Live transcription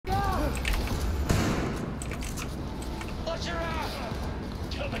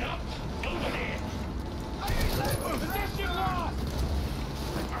Coming up, moving in. Position lost.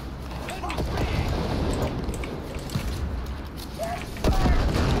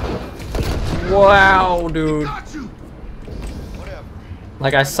 Wow, dude.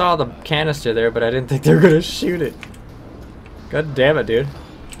 Like, I saw the canister there, but I didn't think they were gonna shoot it. God damn it, dude.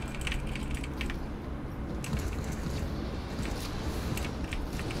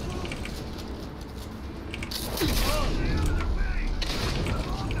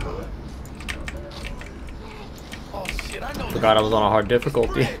 Forgot I was on a hard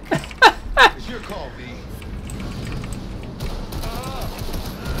difficulty. It's your call, V.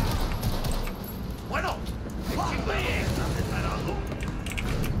 Bueno.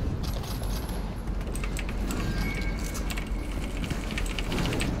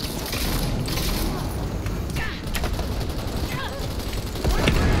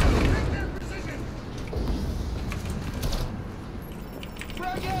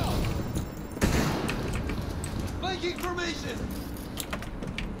 Frag out! Flanking formation!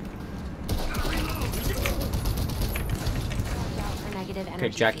 Okay,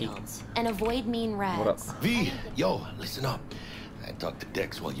 Jackie. And avoid mean reds. What up? V, yo, listen up. I talked to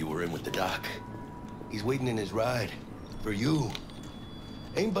Dex while you were in with the doc. He's waiting in his ride. For you.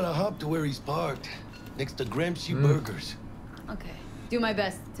 Ain't but a hop to where he's parked. Next to Gramsci Burgers. Okay. Do my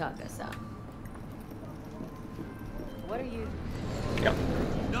best to talk us out. What are you... Yep.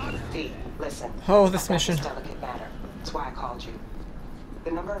 V, listen. Oh, this I've got mission. delicate matter. That's why I called you.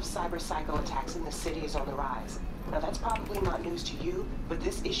 The number of cyber psycho attacks in the city is on the rise. Now that's probably not news to you, but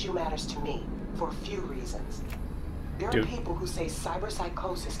this issue matters to me for a few reasons. There are people who say cyber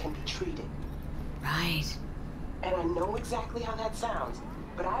psychosis can be treated. Right. And I know exactly how that sounds,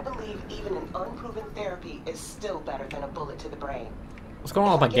 but I believe even an unproven therapy is still better than a bullet to the brain. What's going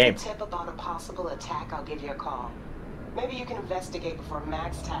on with my game? If I get a tip about a possible attack, I'll give you a call. Maybe you can investigate before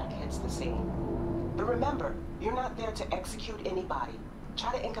Max Tack hits the scene. But remember, you're not there to execute anybody.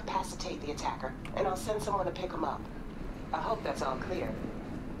 Try to incapacitate the attacker, and I'll send someone to pick him up. I hope that's all clear.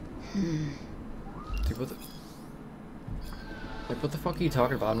 Dude, what the... Like, what the fuck are you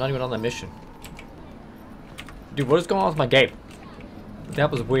talking about? I'm not even on that mission. Dude, what is going on with my game?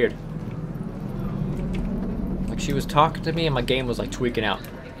 That was weird. Like, she was talking to me and my game was, like, tweaking out.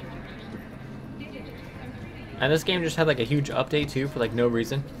 And this game just had, like, a huge update, too, for, like, no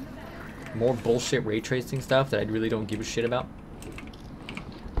reason. More bullshit ray tracing stuff that I really don't give a shit about.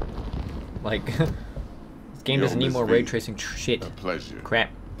 Like, this game doesn't need more ray tracing shit. A pleasure.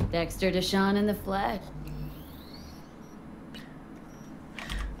 Crap. Dexter Deshawn in the flesh.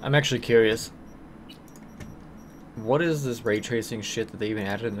 I'm actually curious. What is this ray tracing shit that they even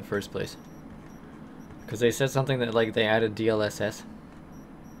added in the first place? Because they said something that, like, they added DLSS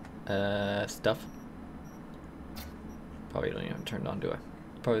stuff. Probably don't even turn it on, do I?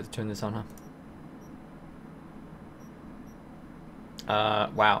 Probably have to turn this on, huh?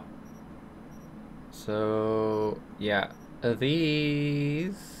 Wow. So, yeah.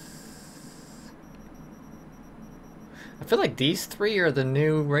 These... I feel like these three are the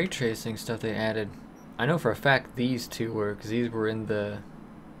new ray tracing stuff they added. I know for a fact these two were, because these were in the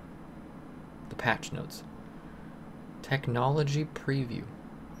patch notes. Technology preview.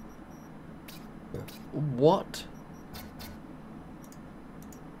 What?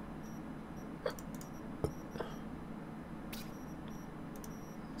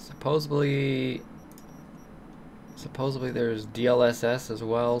 Supposedly there's DLSS as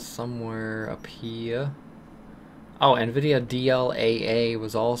well somewhere up here. Oh, NVIDIA DLAA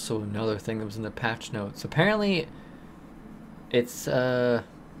was also another thing that was in the patch notes. Apparently, it's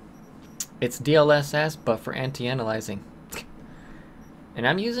DLSS, but for anti-analyzing. And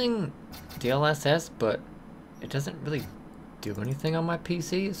I'm using DLSS, but it doesn't really do anything on my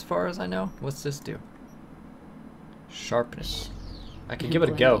PC as far as I know. What's this do? Sharpness. I can give it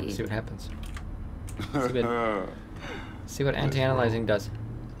a go, see what happens. See what anti-analyzing does.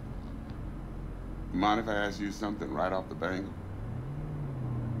 Mind if I ask you something right off the bangle?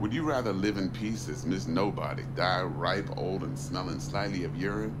 Would you rather live in peace as Miss Nobody, die ripe, old, and smelling slightly of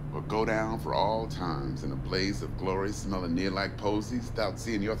urine, or go down for all times in a blaze of glory, smelling near like posies, without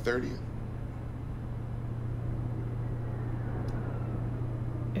seeing your 30th?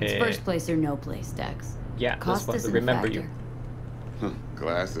 It's first place or no place, Dex. Yeah, Cost this isn't one, a remember factor. you.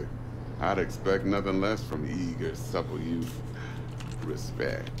 Classic. I'd expect nothing less from eager, supple youth.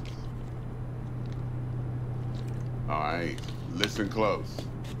 Respect. Alright, listen close.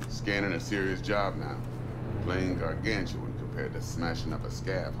 Scanning a serious job now. Playing gargantuan compared to smashing up a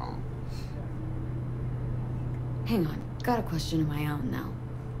scav home. Hang on, got a question of my own now.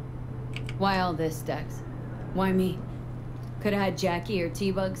 Why all this, Dex? Why me? Could have had Jackie or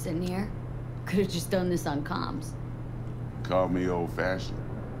T-Bug sitting here. Could have just done this on comms. Call me old-fashioned,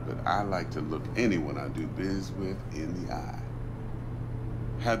 but I like to look anyone I do biz with in the eye.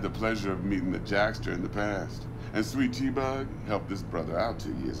 Had the pleasure of meeting the Jackster in the past, and Sweet T-Bug helped this brother out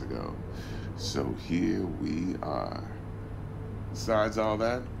 2 years ago. So here we are. Besides all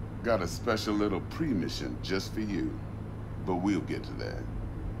that, got a special little pre-mission just for you. But we'll get to that.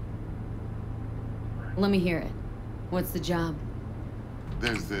 Let me hear it. What's the job?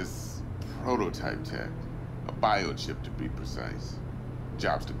 There's this prototype tech, a biochip to be precise.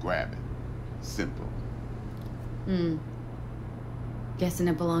 Job's to grab it. Simple. Guessing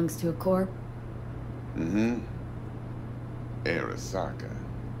it belongs to a corp? Mm-hmm. Arasaka.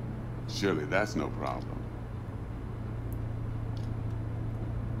 Surely that's no problem.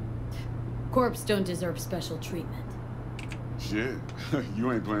 Corps don't deserve special treatment. Shit,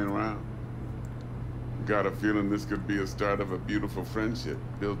 you ain't playing around. Got a feeling this could be a start of a beautiful friendship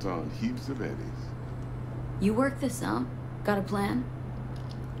built on heaps of eddies. You work this out? Got a plan?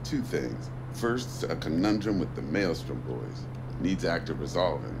 2 things. First, a conundrum with the Maelstrom boys. Needs active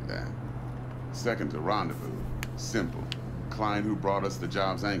resolving that. Second, a rendezvous. Simple. Client who brought us the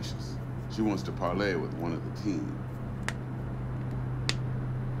job's anxious. She wants to parlay with one of the team.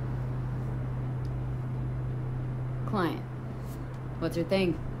 Client. What's her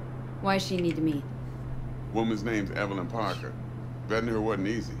thing? Why does she need to meet? Woman's name's Evelyn Parker. Vetting her wasn't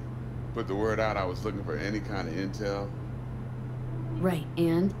easy. Put the word out I was looking for any kind of intel. Right,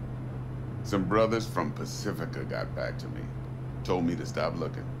 and? Some brothers from Pacifica got back to me. Told me to stop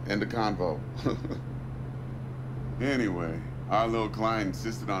looking. End of convo. Anyway, our little client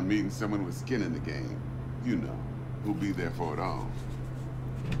insisted on meeting someone with skin in the game. You know, who'll be there for it all.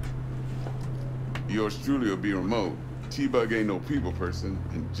 Yours truly will be remote. T-Bug ain't no people person,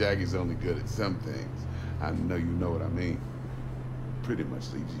 and Jaggy's only good at some things. I know you know what I mean. Pretty much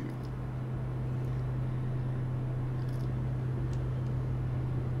leaves you.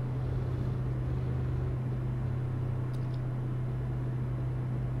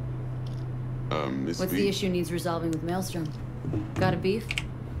 Miss What's B? the issue needs resolving with Maelstrom? Got a beef?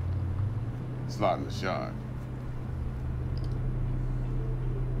 Slot in the shard.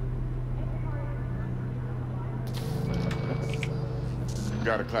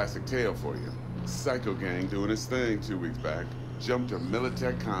 Got a classic tale for you. Psycho gang doing its thing 2 weeks back. Jumped a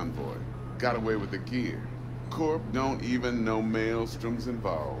Militech convoy. Got away with the gear. Corp don't even know Maelstrom's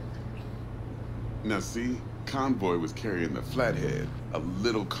involved. Now see, convoy was carrying the Flathead, a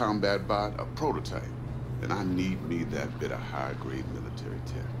little combat bot, a prototype. And I need me that bit of high-grade military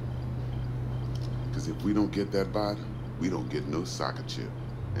tech. Because if we don't get that bot, we don't get no soccer chip.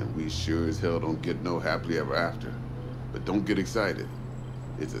 And we sure as hell don't get no happily ever after. But don't get excited.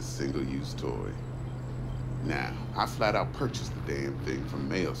 It's a single-use toy. Now, I flat out purchased the damn thing from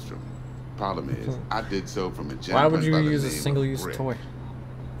Maelstrom. Problem is, I did so from a gentleman. Why would you by the use a name of single-use Brick. toy?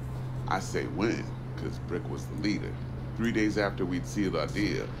 I say when, because Brick was the leader. 3 days after we'd sealed our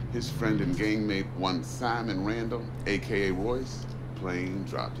deal, his friend and gangmate, one Simon Randall, a.k.a. Royce, plain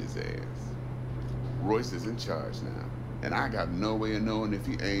dropped his ass. Royce is in charge now, and I got no way of knowing if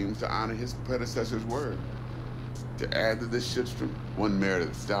he aims to honor his predecessor's word. To add to this shitstorm, one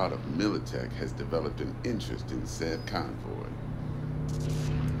Meredith Stout of Militech has developed an interest in said convoy.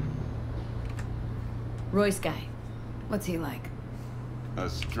 Royce guy. What's he like? A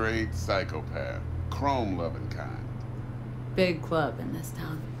straight psychopath, chrome-loving kind. Big club in this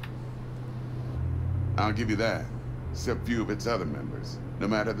town. I'll give you that. Except few of its other members, no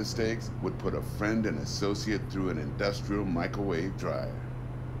matter the stakes, would put a friend and associate through an industrial microwave dryer.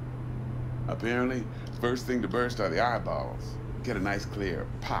 Apparently, first thing to burst are the eyeballs. Get a nice clear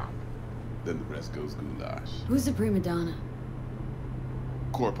pop. Then the rest goes goulash. Who's the prima donna?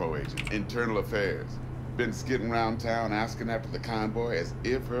 Corpo agent, internal affairs. Been skidding around town asking after the convoy as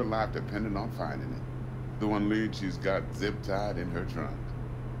if her life depended on finding it. The one lead she's got zip-tied in her trunk.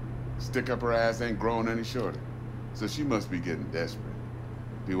 Stick up her ass ain't growing any shorter, so she must be getting desperate.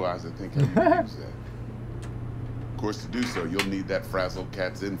 Be wise to think how you use that. Of course, to do so, you'll need that frazzled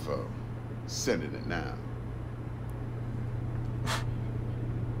cat's info. Sending it now.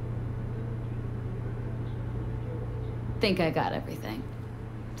 Think I got everything.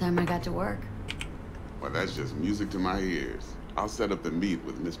 Time I got to work. Well, that's just music to my ears. I'll set up the meet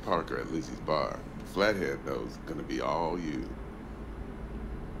with Miss Parker at Lizzie's bar. Flathead, though, is gonna be all you.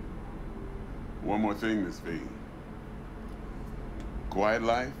 One more thing, Miss V. Quiet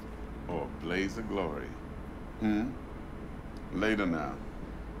life or blaze of glory? Later now.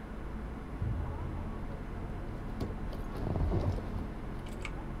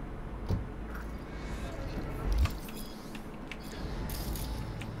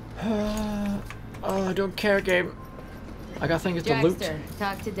 Oh, I don't care, game. I got things to loot. Jackster,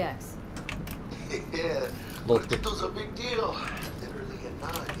 talk to Dex. Yeah, Look. but it was a big deal. Literally a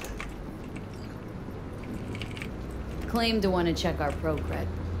nod. Claimed to want to check our pro cred,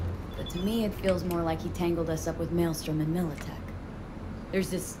 but to me it feels more like he tangled us up with Maelstrom and Militech. There's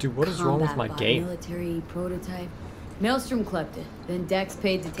this Dude, what is wrong with my combat bot game? military prototype. Maelstrom clept it, then Dex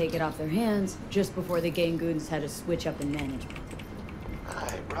paid to take it off their hands just before the Gangoons had to switch up in management.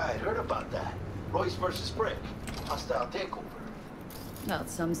 Right, heard about that. Royce versus Brick. Hostile takeover. Well, it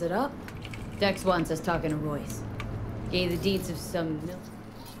sums it up. Dex wants us talking to Royce. Gave the deeds of some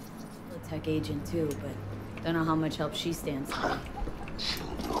Militech agent too, but don't know how much help she stands for.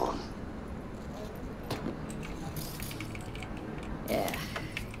 Yeah,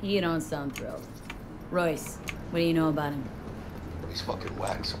 you don't sound thrilled. Royce, what do you know about him? He's fucking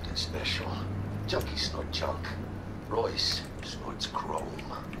whack, something special. Junkie snort junk. Royce snorts chrome.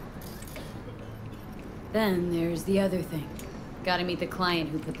 Then there's the other thing. Gotta meet the client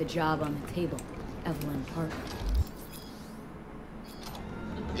who put the job on the table, Evelyn Parker.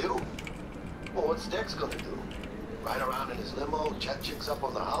 You? Well, what's Dex gonna do? Ride around in his limo, chat chicks up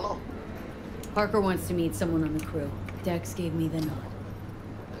on the hollow? Parker wants to meet someone on the crew. Dex gave me the nod.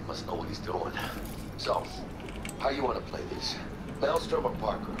 He must know what he's doing. So, how you want to play this? Maelstrom or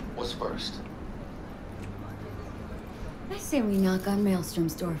Parker? What's first? I say we knock on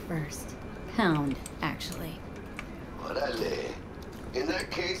Maelstrom's door first. Pound, actually. Orale. In that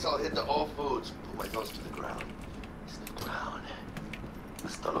case, I'll hit the all foods. Put my nose to the ground. It's the ground.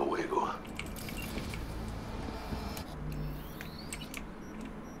 Hasta luego.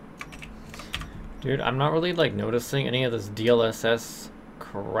 Dude, I'm not really like noticing any of this DLSS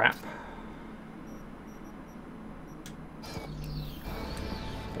crap.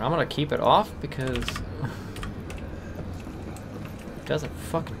 But I'm gonna keep it off because it doesn't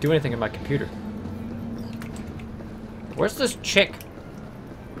fucking do anything in my computer. Where's this chick?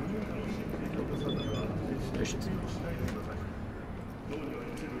 There she is.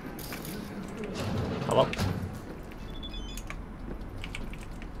 Hello?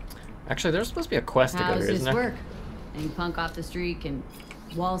 Actually, there's supposed to be a quest to go How's here, this isn't there? work? Any punk off the street can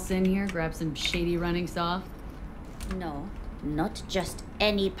waltz in here, grab some shady running soft? No, not just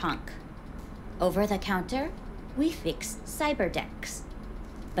any punk. Over the counter, we fix cyber decks.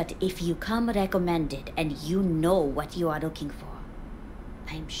 But if you come recommended and you know what you are looking for,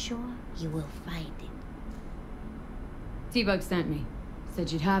 I'm sure you will find it. T-Bug sent me. Said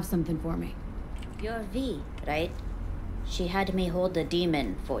you'd have something for me. You're V, right? She had me hold the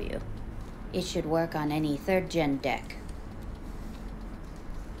demon for you. It should work on any 3rd-gen deck.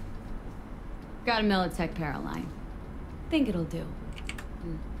 Got a Militech Paraline. Think it'll do.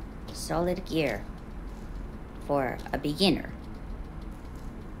 Solid gear. For a beginner.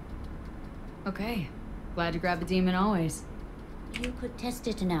 Okay. Glad to grab a demon always. You could test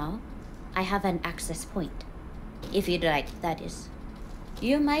it now. I have an access point. If you'd like, that is.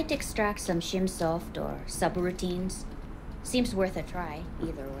 You might extract some shimsoft or subroutines. Seems worth a try,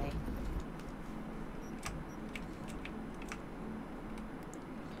 either way.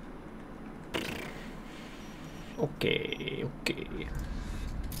 Okay, okay.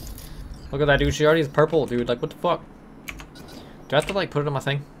 Look at that, dude. She already is purple, dude. Like, what the fuck? Do I have to, like, put it on my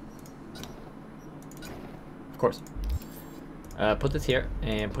thing? Of course. Put this here,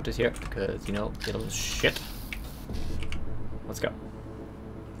 and put this here, because, you know, little shit. Let's go.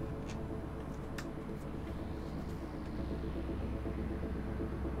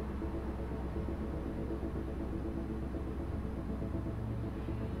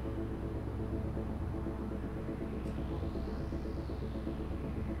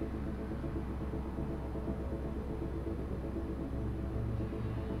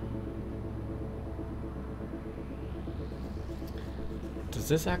 Does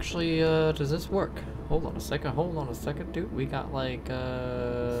this actually, does this work? Hold on a second, dude. We got like, was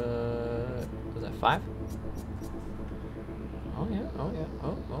that 5? Oh yeah,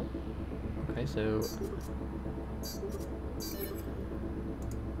 oh. Okay, so...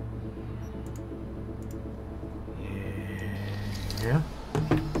 Yeah.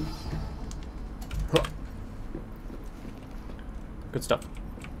 Huh. Good stuff.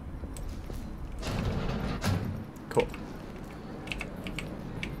 Cool.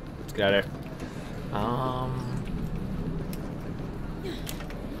 Let's get out of here.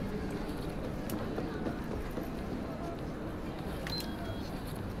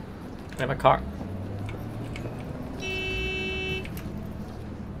 Get my car.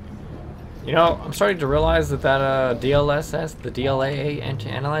 You know, I'm starting to realize that DLSS, the DLAA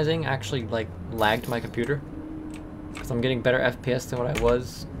anti-analyzing, actually like lagged my computer. Because I'm getting better FPS than what I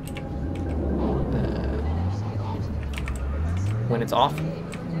was when it's off.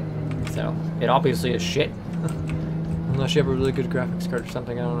 So it obviously is shit. Unless you have a really good graphics card or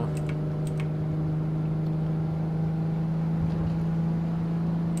something, I don't know.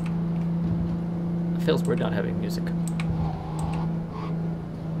 It feels weird not having music.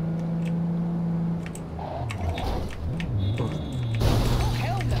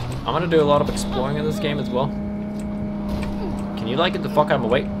 I'm gonna do a lot of exploring in this game as well. Can you like get the fuck out of my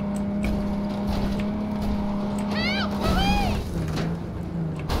way?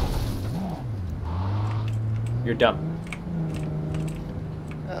 You're dumb.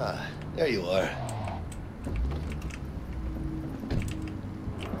 Ah, there you are.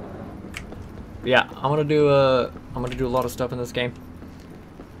 Yeah, I'm gonna do a lot of stuff in this game.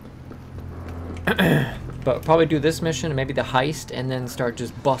 But probably do this mission and maybe the heist, and then start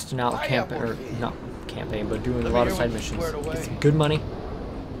just busting out camping, or not campaign, but doing a lot of side missions. It's good money,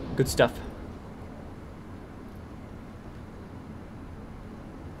 good stuff.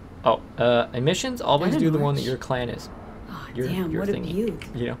 Oh, missions always do the one that your clan is. Oh, Your damn, what a thingy, beaut.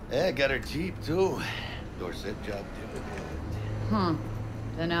 you know. Yeah, got her cheap too. Dorset job dividend. Huh.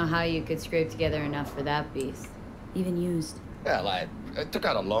 Don't know how you could scrape together enough for that beast. Even used. Well, I took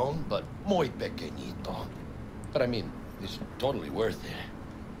out a loan, but muy pequeñito. But I mean, it's totally worth it.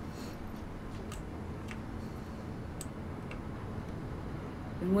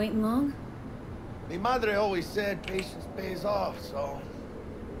 Been waiting long? Mi madre always said patience pays off, so...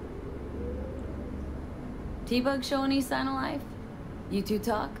 T-Bug show any sign of life? You two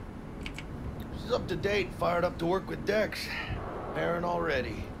talk? She's up to date, fired up to work with Dex. Parent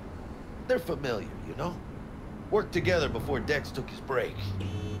already. They're familiar, you know? Worked together before Dex took his break.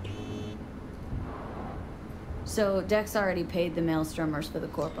 So, Dex already paid the maelstromers for the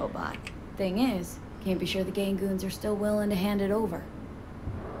Corpo bot. Thing is, can't be sure the gang goons are still willing to hand it over.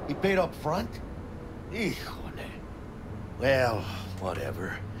 He paid up front? Híjole. Well,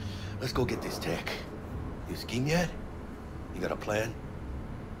 whatever. Let's go get this tech. You scheme yet? You got a plan?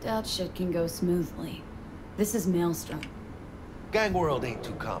 Doubt shit can go smoothly. This is Maelstrom. Gang world ain't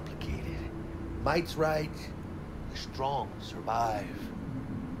too complicated. Might's right. The strong survive.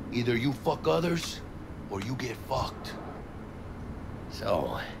 Either you fuck others, or you get fucked.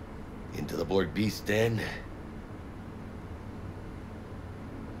 So, into the Borg Beast Den.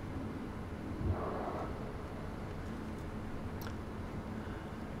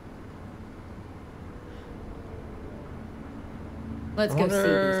 Let's go see these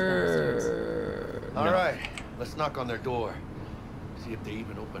bastards. All right, let's knock on their door. See if they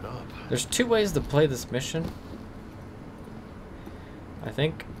even open up. There's two ways to play this mission. I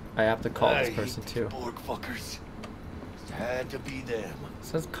think I have to call this person too. Borg fuckers. Just had to be them. It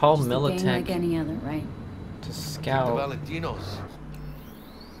says call Just a gang Militech like any other, right? to The scout. Valentinos.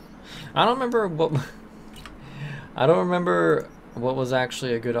 I don't remember what. I don't remember what was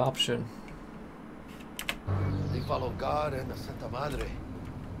actually a good option. They follow God and the Santa Madre.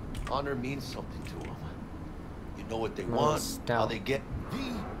 Honor means something to them. You know what they More want, stout. how they get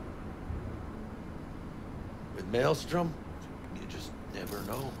V. With Maelstrom, you just never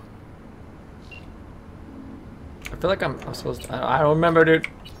know. I feel like I'm supposed to. I don't remember, dude.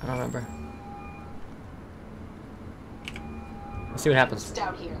 I don't remember. Let's see what happens.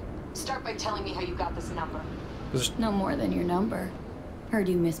 Stout here. Start by telling me how you got this number. There's- No more than your number. Heard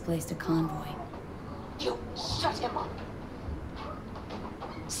you misplaced a convoy. You shut him up.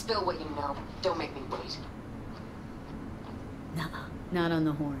 Spill what you know. Don't make me wait. Nuh-uh. Not on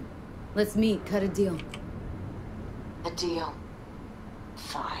the horn. Let's meet, cut a deal. A deal.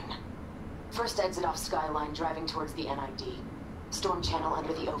 Fine. First exit off Skyline, driving towards the NID. Storm channel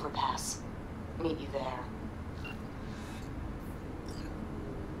under the overpass. Meet you there.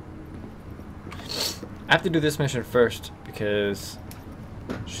 I have to do this mission first because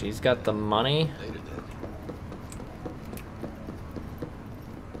she's got the money. Later then.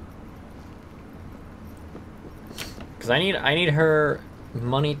 Because I need her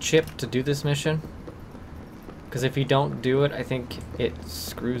money chip to do this mission. Because if you don't do it, I think it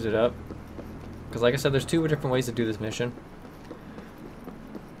screws it up. Because like I said, there's two different ways to do this mission.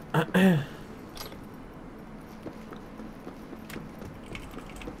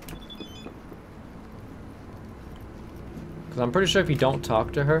 Because I'm pretty sure if you don't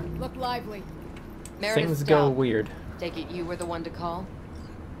talk to her, Look lively. things go weird. Take it you were the one to call?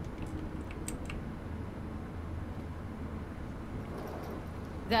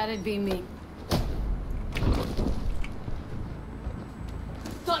 That'd be me.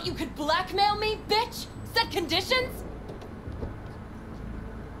 Thought you could blackmail me, bitch? Set conditions?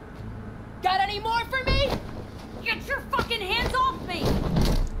 Got any more for me? Get your fucking hands off me!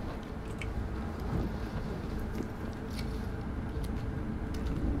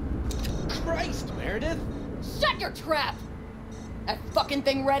 your trap. That fucking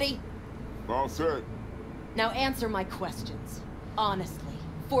thing ready? All set. Now answer my questions. Honestly,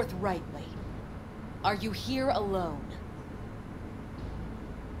 forthrightly. Are you here alone?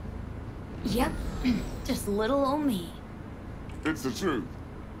 Yep. Just little old me. It's the truth.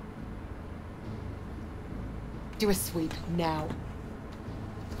 Do a sweep, now.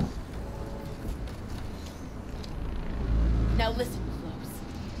 Now listen close.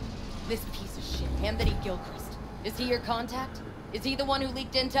 This piece of shit, Anthony Gilchrist. Is he your contact? Is he the one who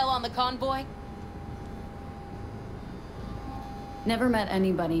leaked intel on the convoy? Never met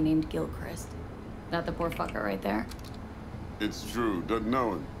anybody named Gilchrist. That the poor fucker right there? It's true. Doesn't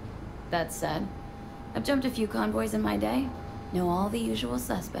know him. That said, I've jumped a few convoys in my day. Know all the usual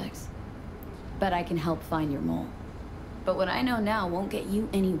suspects. Bet I can help find your mole. But what I know now won't get you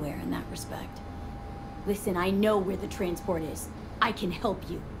anywhere in that respect. Listen, I know where the transport is. I can help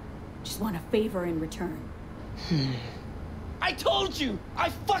you. Just want a favor in return. I told you! I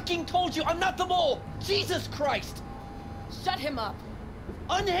fucking told you I'm not the mole! Jesus Christ! Shut him up!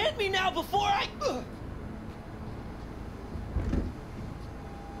 Unhand me now before I...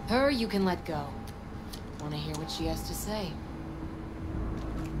 Her you can let go. Wanna hear what she has to say?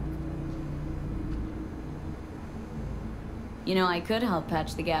 You know, I could help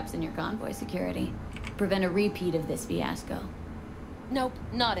patch the gaps in your convoy security. Prevent a repeat of this fiasco. Nope,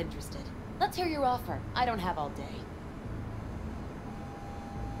 not interested. Let's hear your offer. I don't have all day.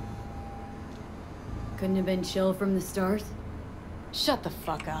 Couldn't have been chill from the start? Shut the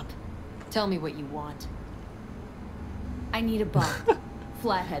fuck up. Tell me what you want. I need a bot.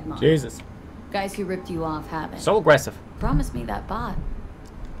 Flathead model. Jesus. Guys who ripped you off have it. So aggressive. Promise me that bot.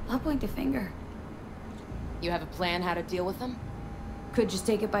 I'll point a finger. You have a plan how to deal with them? Could just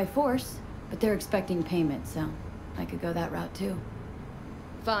take it by force, but they're expecting payment, so I could go that route too.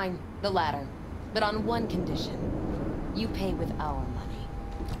 Fine, the latter. But on one condition. You pay with our money.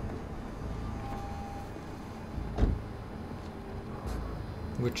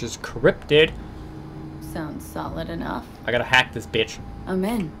 Which is cryptid. Sounds solid enough. I gotta hack this bitch. I'm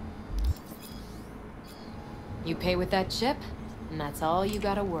in. You pay with that chip, and that's all you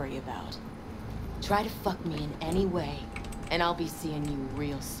gotta worry about. Try to fuck me in any way, and I'll be seeing you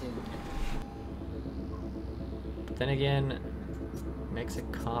real soon. But then again, makes a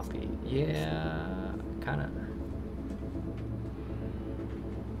copy. Yeah, kinda.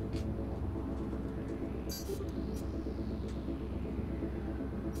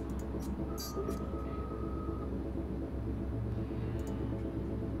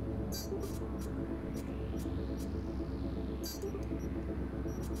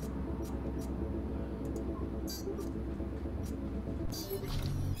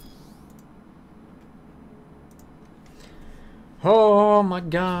 Oh my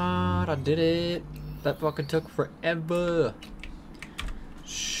god, I did it. That fucking took forever.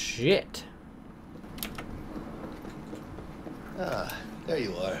 Shit. Ah, there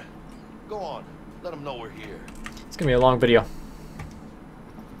you are. Go on, let them know we're here. It's gonna be a long video.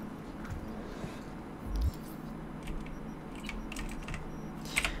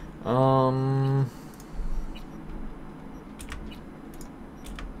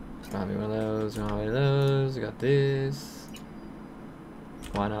 Not be one of those, not one of those. Got this.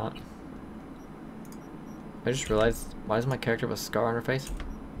 Why not? I just realized, why does my character have a scar on her face?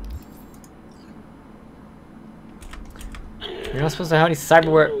 You're not supposed to have any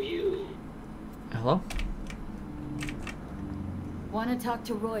cyberware. Hello? Want to talk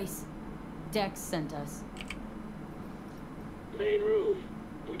to Royce? Dex sent us. Main room.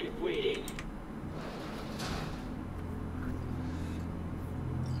 We've been waiting.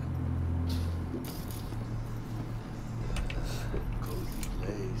 Cozy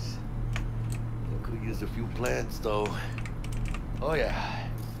place. Could use a few plants, though. Oh yeah.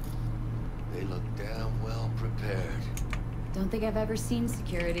 They look damn well prepared. Don't think I've ever seen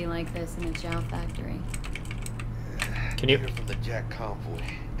security like this in a chow factory. Can you? Here from the Jack convoy.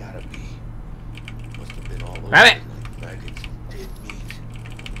 Gotta be. Must have been all over Grab it. like maggots and dead meat.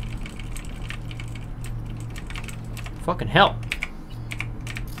 Fucking hell.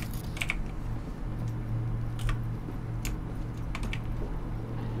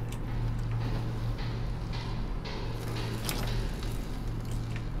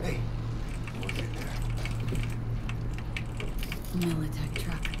 Hey, what's in there? Militech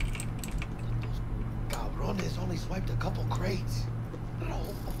truck. Cabrones only swiped a couple crates. Not a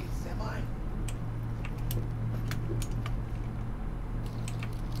whole fucking semi.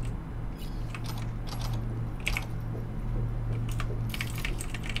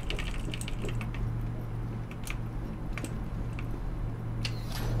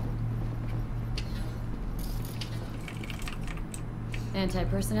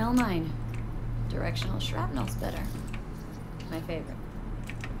 Anti-personnel mine. Directional shrapnel's better. My favorite.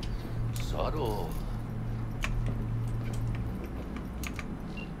 Subtle.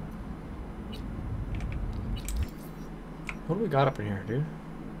 What do we got up in here, dude?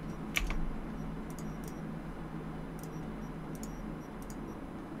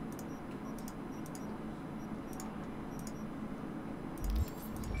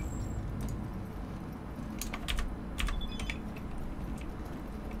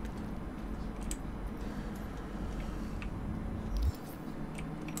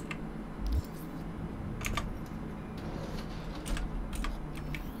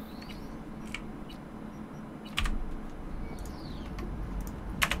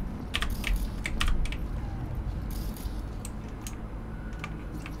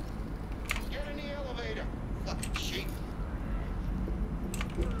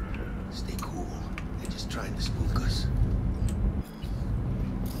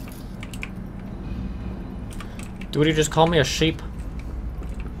 Would you just call me a sheep?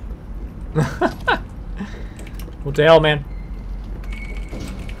 What the hell, man?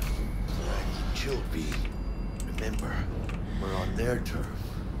 Chill, B. Remember, we're on their turf.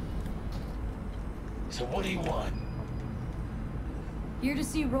 So what do you want? Here to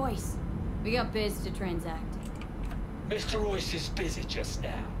see Royce. We got biz to transact. Mr. Royce is busy just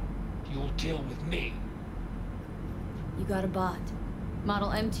now. You'll deal with me. You got a bot. Model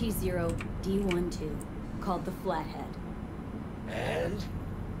MT0D12. Called the Flathead. And?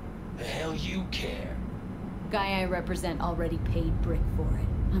 The hell you care? Guy I represent already paid Brick for it.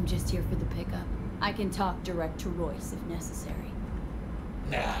 I'm just here for the pickup. I can talk direct to Royce if necessary.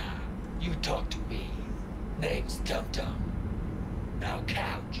 Nah, you talk to me. Name's Dum Dum. Now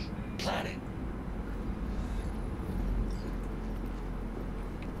couch, planet.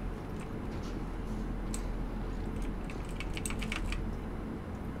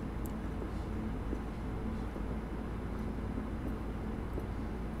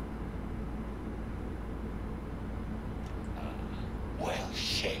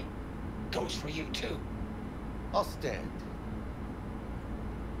 For you too. I'll stand.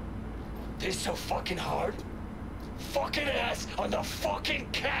 This so fucking hard? Fucking ass on the fucking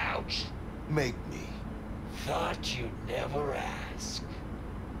couch! Make me. Thought you'd never ask.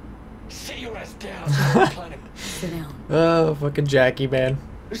 Sit your ass down so the planet. Sit down. Oh, fucking Jackie, man.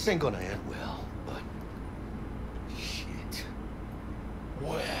 This ain't gonna end well, but... shit.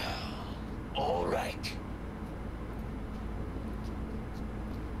 Well, alright.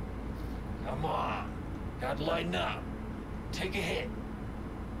 Come on. Gotta lighten up. Take a hit.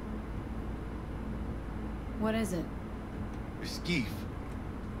 What is it? Your skeef.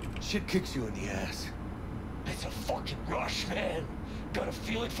 Shit kicks you in the ass. It's a fucking rush, man. Gotta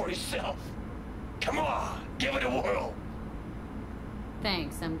feel it for yourself. Come on, give it a whirl.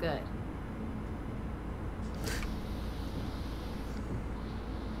 Thanks, I'm good.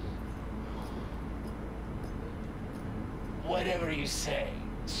 Whatever you say,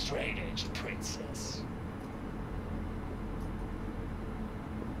 straight-edged princess.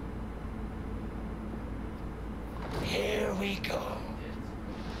 Here we go.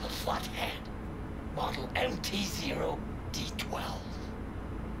 The Flathead. Model MT0D12.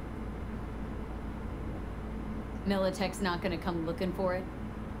 Militech's not gonna come looking for it?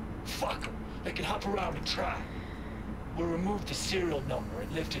 Fuck them. They can hop around and try. We'll remove the serial number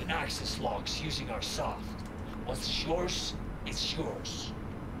and lift in access logs using our soft. Once it's yours, it's yours.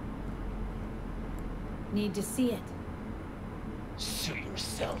 Need to see it. Suit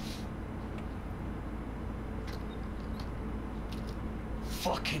yourself.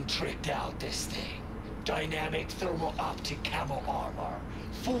 Fucking tricked out this thing. Dynamic thermal optic camo armor.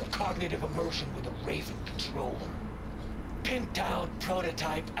 Full cognitive immersion with a Raven controller. Pinned down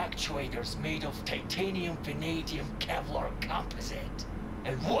prototype actuators made of titanium, vanadium, Kevlar composite.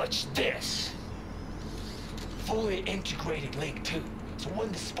 And watch this. Fully integrated link too. So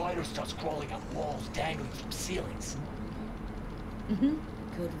when the spider starts crawling on walls dangling from ceilings.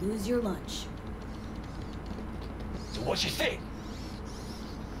 Could lose your lunch. So what you think?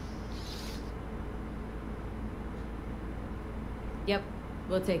 Yep,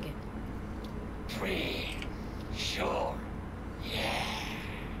 we'll take it. Free. Sure. Yeah.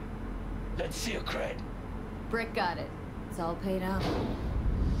 Let's see your cred. Brick got it. It's all paid up.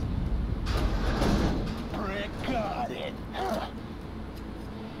 Brick got it. Huh.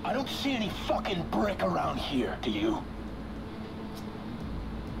 I don't see any fucking brick around here, do you?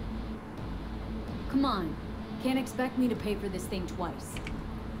 Come on. Can't expect me to pay for this thing twice.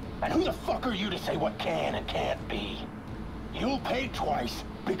 And who the fuck are you to say what can and can't be? You'll pay twice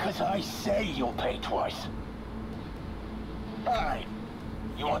because I say you'll pay twice. Alright,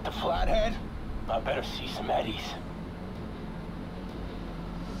 You want the Flathead? I better see some eddies.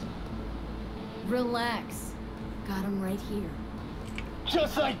 Relax. Got him right here.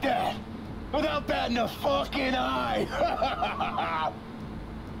 Just like that! Without batting a fucking eye!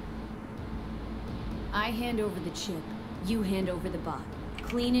 I hand over the chip. You hand over the bot.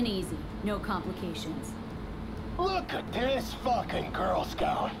 Clean and easy. No complications. Look at this fucking Girl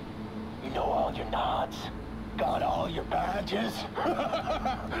Scout. You know all your nods. Got all your badges.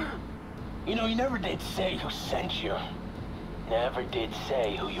 You know, you never did say who sent you. Never did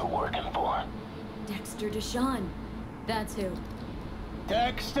say who you're working for. Dexter Deshawn. That's who.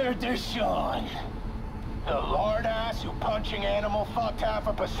 Dexter Deshawn. The lord ass who punching animal fucked half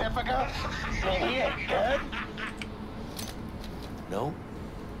of Pacifica? And he ain't dead? No,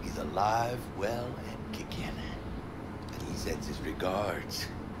 he's alive, well, and kicking. And he sends his regards.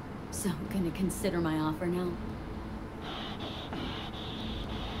 So I'm gonna consider my offer now.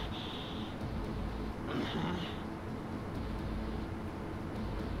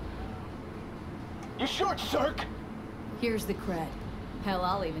 You short, Cirque? Here's the cred. Hell,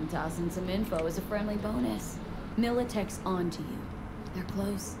 I'll even toss in some info as a friendly bonus. Militech's on to you. They're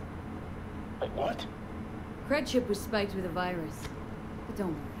close. Like what? Cred chip was spiked with a virus. But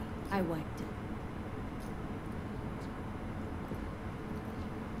don't worry, I wiped it.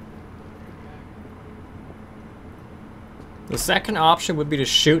 The second option would be to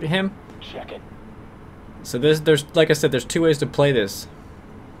shoot him. Check it. So there's like I said, there's two ways to play this.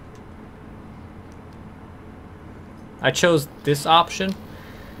 I chose this option,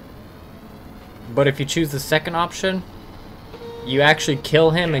 but if you choose the second option, you actually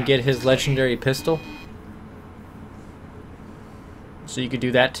kill him and get his legendary pistol. So you could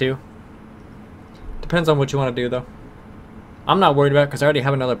do that too. Depends on what you want to do though. I'm not worried about it because I already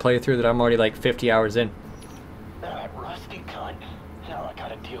have another playthrough that I'm already like 50 hours in. That rusty cunt. Now I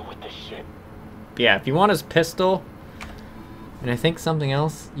gotta deal with this shit. But yeah, if you want his pistol, and I think something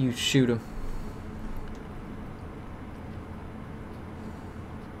else, you shoot him.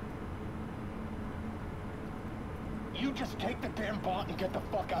 You just take the damn bot and get the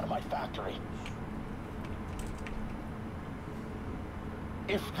fuck out of my factory.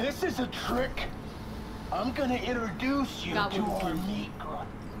 If this is a trick, I'm gonna introduce you Got to one, our too. meat grunt.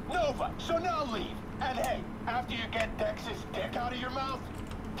 Nova, so now leave. And hey, after you get Dex's dick out of your mouth,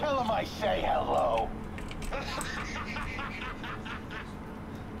 tell him I say hello.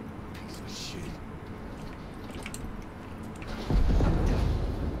 Piece of shit.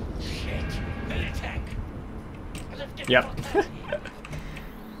 Shit. Militech. Yep.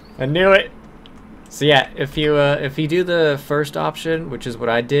 I knew it. So yeah, if you do the first option, which is what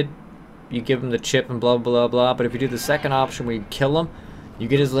I did, you give him the chip and blah blah blah. But if you do the second option where you kill him, you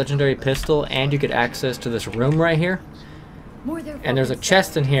get his legendary pistol and you get access to this room right here. And there's a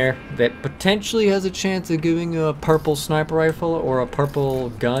chest in here that potentially has a chance of giving you a purple sniper rifle or a purple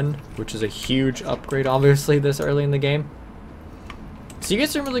gun, which is a huge upgrade obviously this early in the game. So you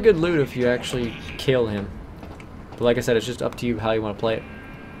get some really good loot if you actually kill him. But like I said, it's just up to you how you want to play it.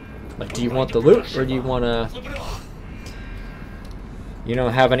 Like, do you want the loot or do you want to, you know,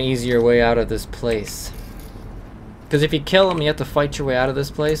 have an easier way out of this place? Because if you kill him, you have to fight your way out of this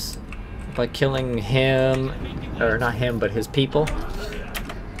place by killing him, or not him, but his people.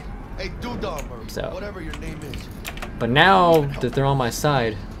 Hey, Dudam, or So. whatever your name is. But now that they're on my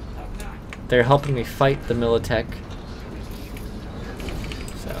side, they're helping me fight the Militech.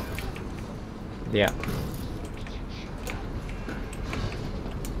 So, yeah.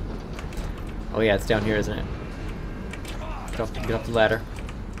 Oh yeah, it's down here, isn't it? Get up the ladder.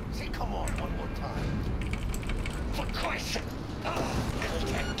 Say, come on, one more time. For Christ's sake.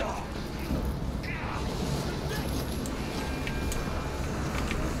 Militech dog.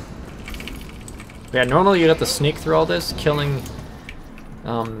 Yeah, normally you'd have to sneak through all this, killing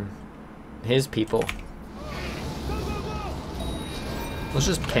his people. Let's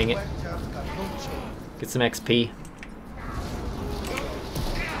just ping it. Get some XP.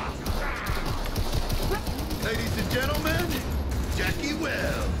 Ladies and gentlemen, Jackie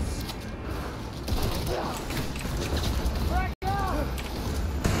Wells.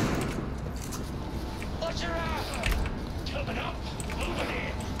 Watch your ass. Coming up. Moving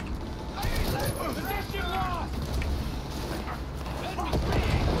in. Position lost.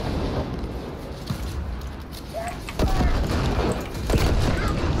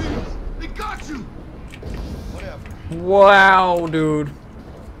 They got you. Whatever. Wow, dude.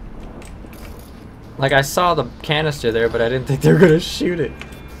 Like, I saw the canister there, but I didn't think they were gonna shoot it.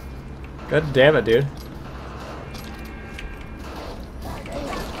 God damn it, dude.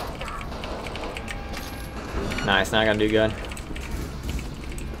 Nice, now I got a new gun.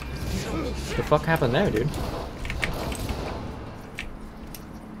 What the fuck happened there, dude?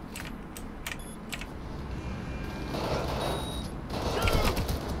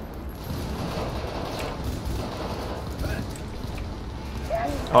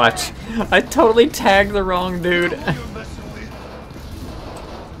 Oh, I totally tagged the wrong dude.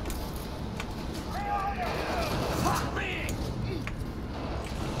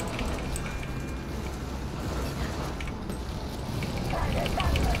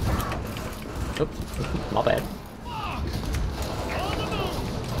 Oops, my bad.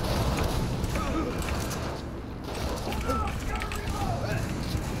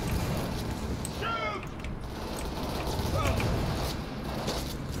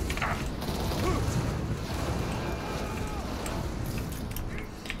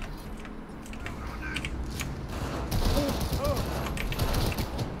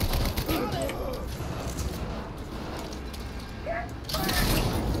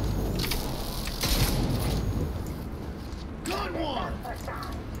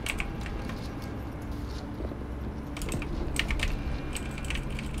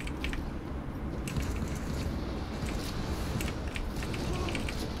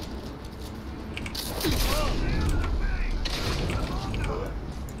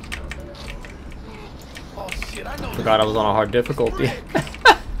 Forgot I was on a hard difficulty.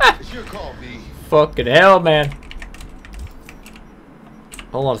 It's your call, V. Fucking hell, man.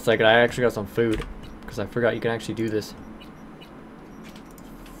 Hold on a second, I actually got some food. Because I forgot you can actually do this.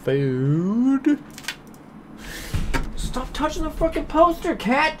 Food. Stop touching the fucking poster,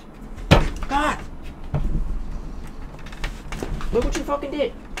 cat! God! Look what you fucking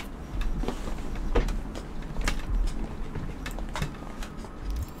did.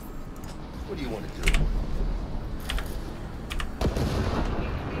 What do you want to do?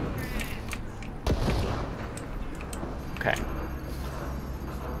 Okay.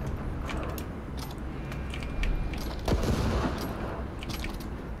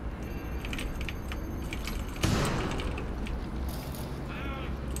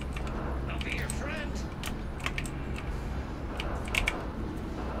 I'll be your friend.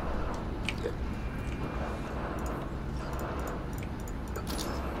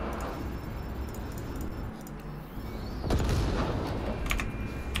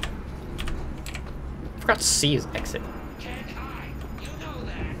 Forgot C is exit. Can't hide. You know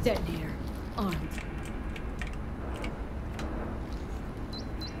that. Detonator. Armed.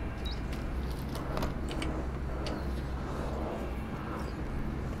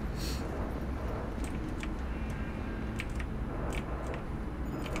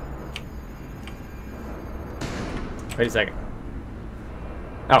 Wait a second.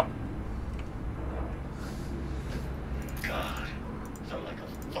 Oh. God, felt like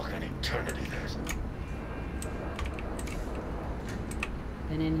a fucking eternity there.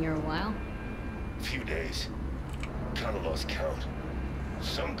 Been in here a while? Few days. Kinda lost count.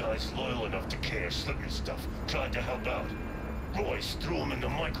 Some guys loyal enough to care slipped me stuff. Tried to help out. Royce threw him in the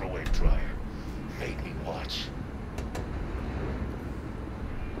microwave dryer. Made me watch.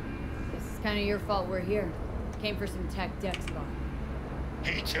 Guess it's kind of your fault we're here. Came for some tech Dex bar.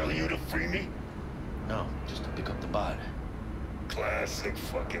 He tell you to free me? No, just to pick up the bot. Classic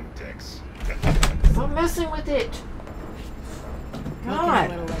fucking Dex. Stop messing with it! Looking a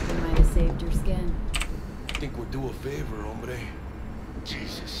little like we might have saved your skin. Think we're due a favor, hombre.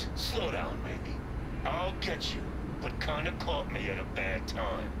 Jesus, slow down, maybe. I'll get you, but kinda caught me at a bad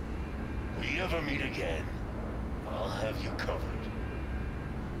time. We ever meet again, I'll have you covered.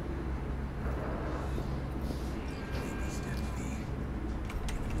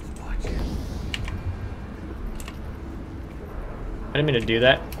 I didn't mean to do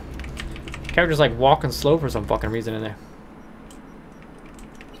that. Character's like walking slow for some fucking reason in there.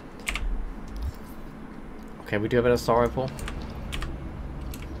 Okay, we do have an assault rifle.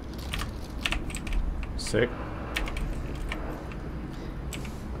 Sick.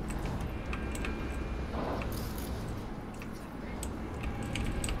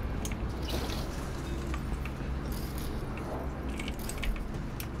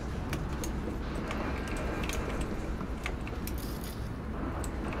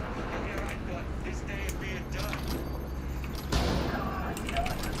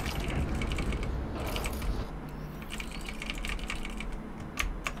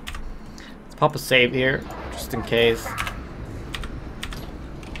 Pop a save here, just in case.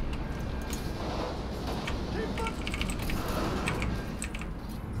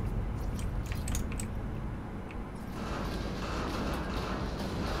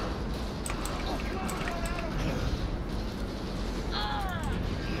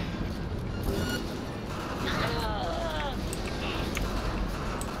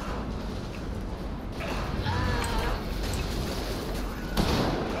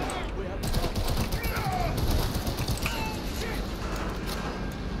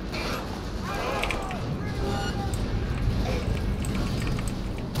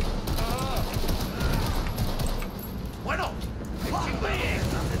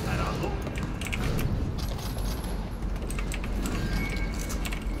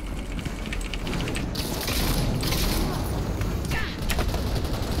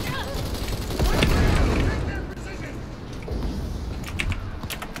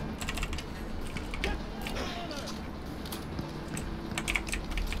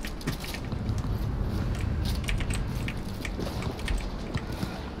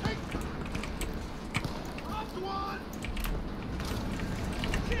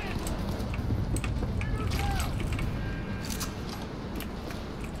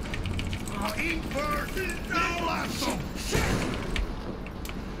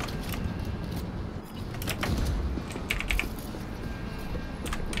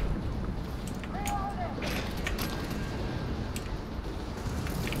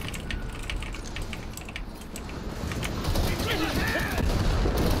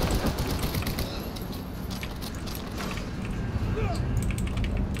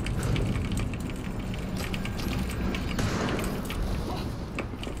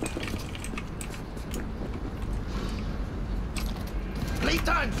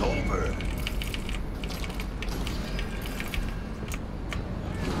 Playtime's over.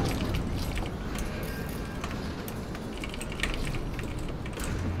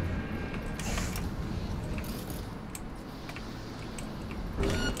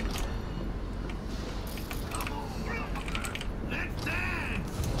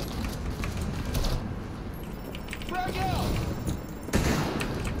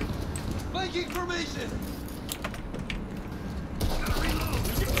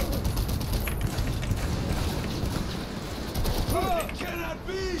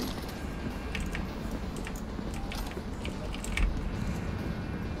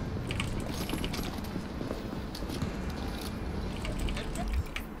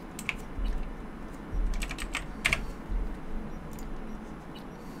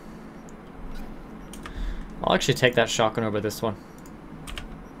 I'll actually take that shotgun over this one.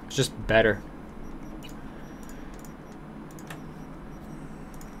 It's just better.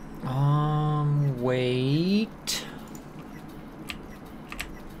 Wait.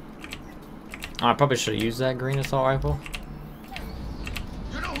 Oh, I probably should have used that green assault rifle.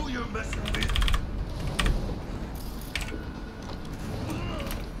 You know who you're messing with.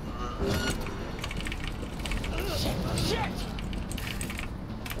 Shit!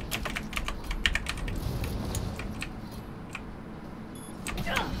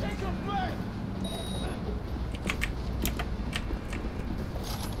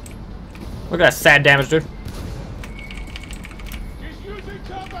 Look at that sad damage, dude. He's using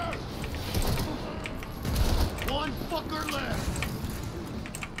cover! One fucker left.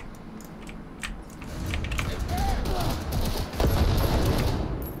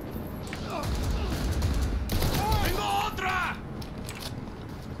 Tengo otra.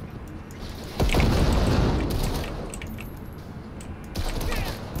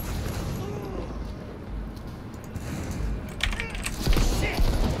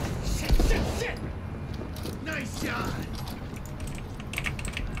 Nice shot.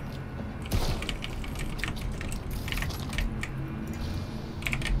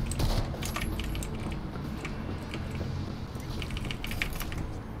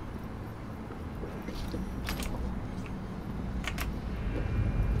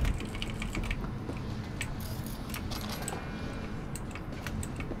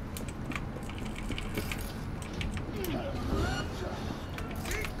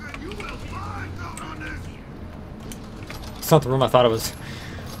 It's not the room I thought it was.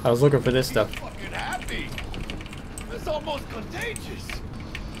 I was looking for this stuff. Fucking happy. It's almost contagious.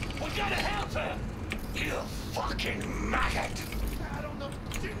 We gotta help her! You fucking maggot! I don't know.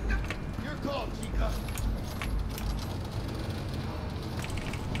 Your call, Chica.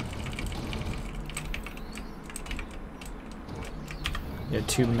 You had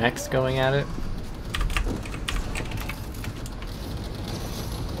two mechs going at it.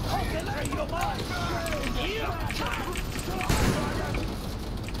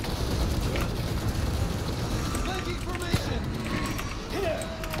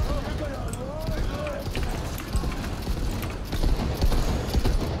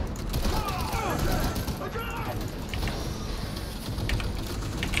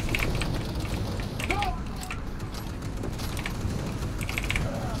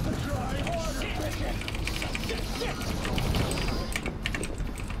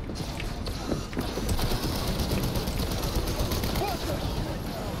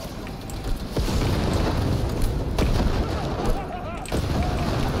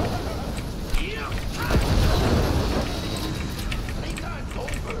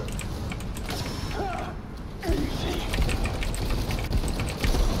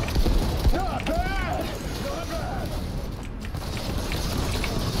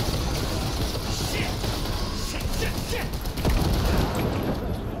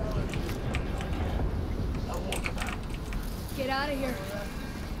 Get out of here.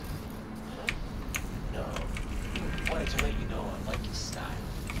 No. Wanted to let you know I like your style.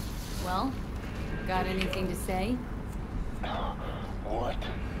 Well, got anything to say? What?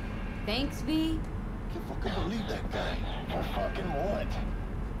 Thanks, V. Can't fucking believe that guy. For fucking what?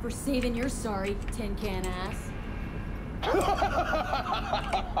 For saving your sorry tin can ass.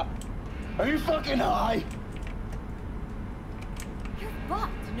 Are you fucking high? You're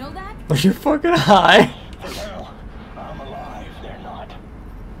fucked, you know that? Are you fucking high? For now, I'm alive, they're not.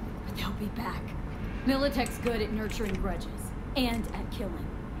 But they'll be back. Militech's good at nurturing grudges. And at killing.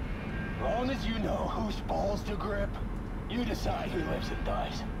 Long as you know whose balls to grip, you decide who lives and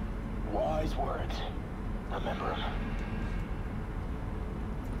dies. Wise words. Remember them.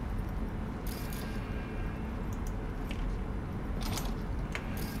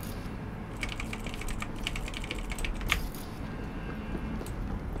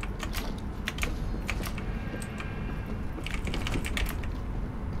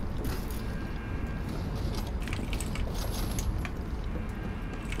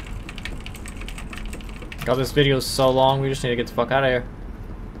 God, this video is so long, we just need to get the fuck out of here.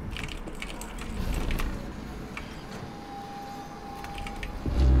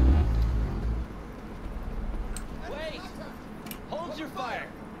 Wait! Hold your fire!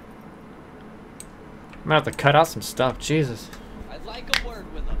 I'm gonna have to cut out some stuff, Jesus. I'd like a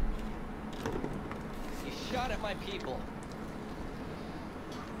word with him. He shot at my people.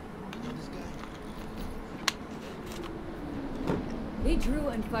 You know this guy? They drew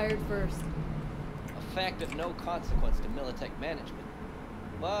and fired first. Fact of no consequence to Militech management.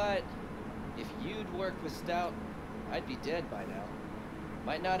 But if you'd worked with Stout, I'd be dead by now.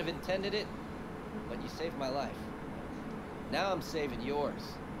 Might not have intended it, but you saved my life. Now I'm saving yours.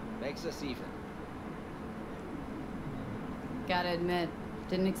 Makes us even. Gotta admit,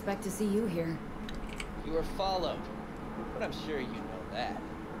 didn't expect to see you here. You were followed, but I'm sure you know that.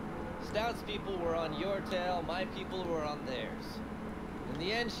 Stout's people were on your tail, my people were on theirs. In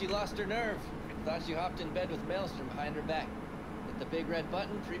the end, she lost her nerve. Thought you hopped in bed with Maelstrom behind her back. Hit the big red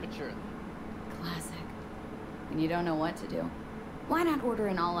button prematurely. Classic. When you don't know what to do. Why not order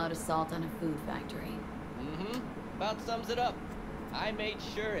an all-out assault on a food factory? Mm-hmm. About sums it up. I made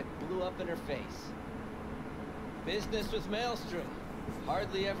sure it blew up in her face. Business with Maelstrom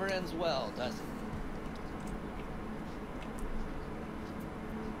hardly ever ends well, does it?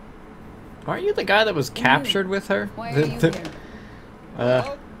 Aren't you the guy that was captured with her? Why are you here?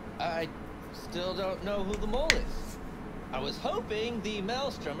 Well, I still don't know who the mole is. I was hoping the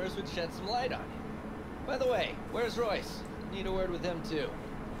Maelstromers would shed some light on him. By the way, where's Royce? Need a word with him too.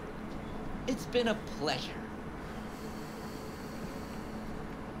 It's been a pleasure.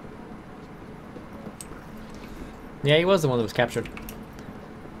 Yeah, he was the one that was captured.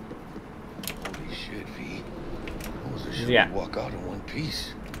 Holy shit, V. I wasn't sure Yeah. we'd walk out in one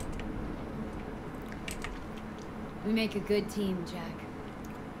piece. We make a good team, Jack.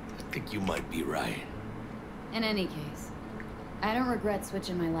 I think you might be right. In any case, I don't regret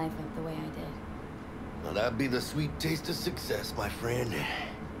switching my life up the way I did. Now that'd be the sweet taste of success, my friend.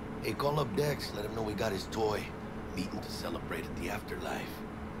 Hey, call up Dex, let him know we got his toy. Meeting to celebrate at the afterlife.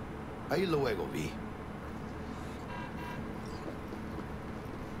 Ahí luego, V.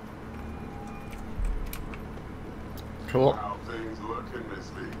 Cool. How things looking, Miss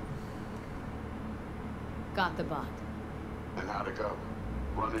V? Got the bot. And how'd it go?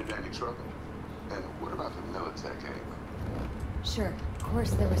 Run into any trouble? And what about the Militech angle? Sure, of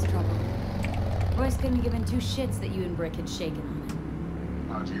course there was trouble. Royce couldn't have given two shits that you and Brick had shaken on him.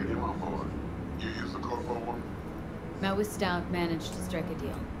 How'd you get him on board? You used the Corpo one? Met with Stout, managed to strike a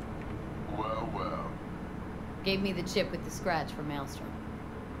deal. Well, well. Gave me the chip with the scratch for Maelstrom.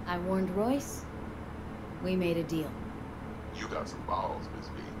 I warned Royce. We made a deal. You got some balls, Miss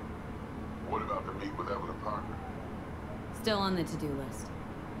V. What about the meet with Evelyn Parker? Still on the to-do list.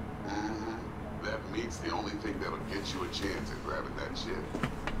 Mm-hmm. That meet's the only thing that'll get you a chance at grabbing that chip.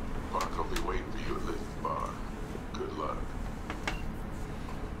 Parker'll be waiting for you at Lift's bar. Good luck.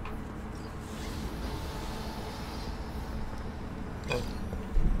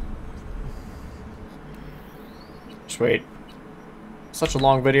 Sweet. Such a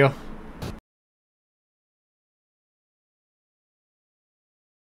long video.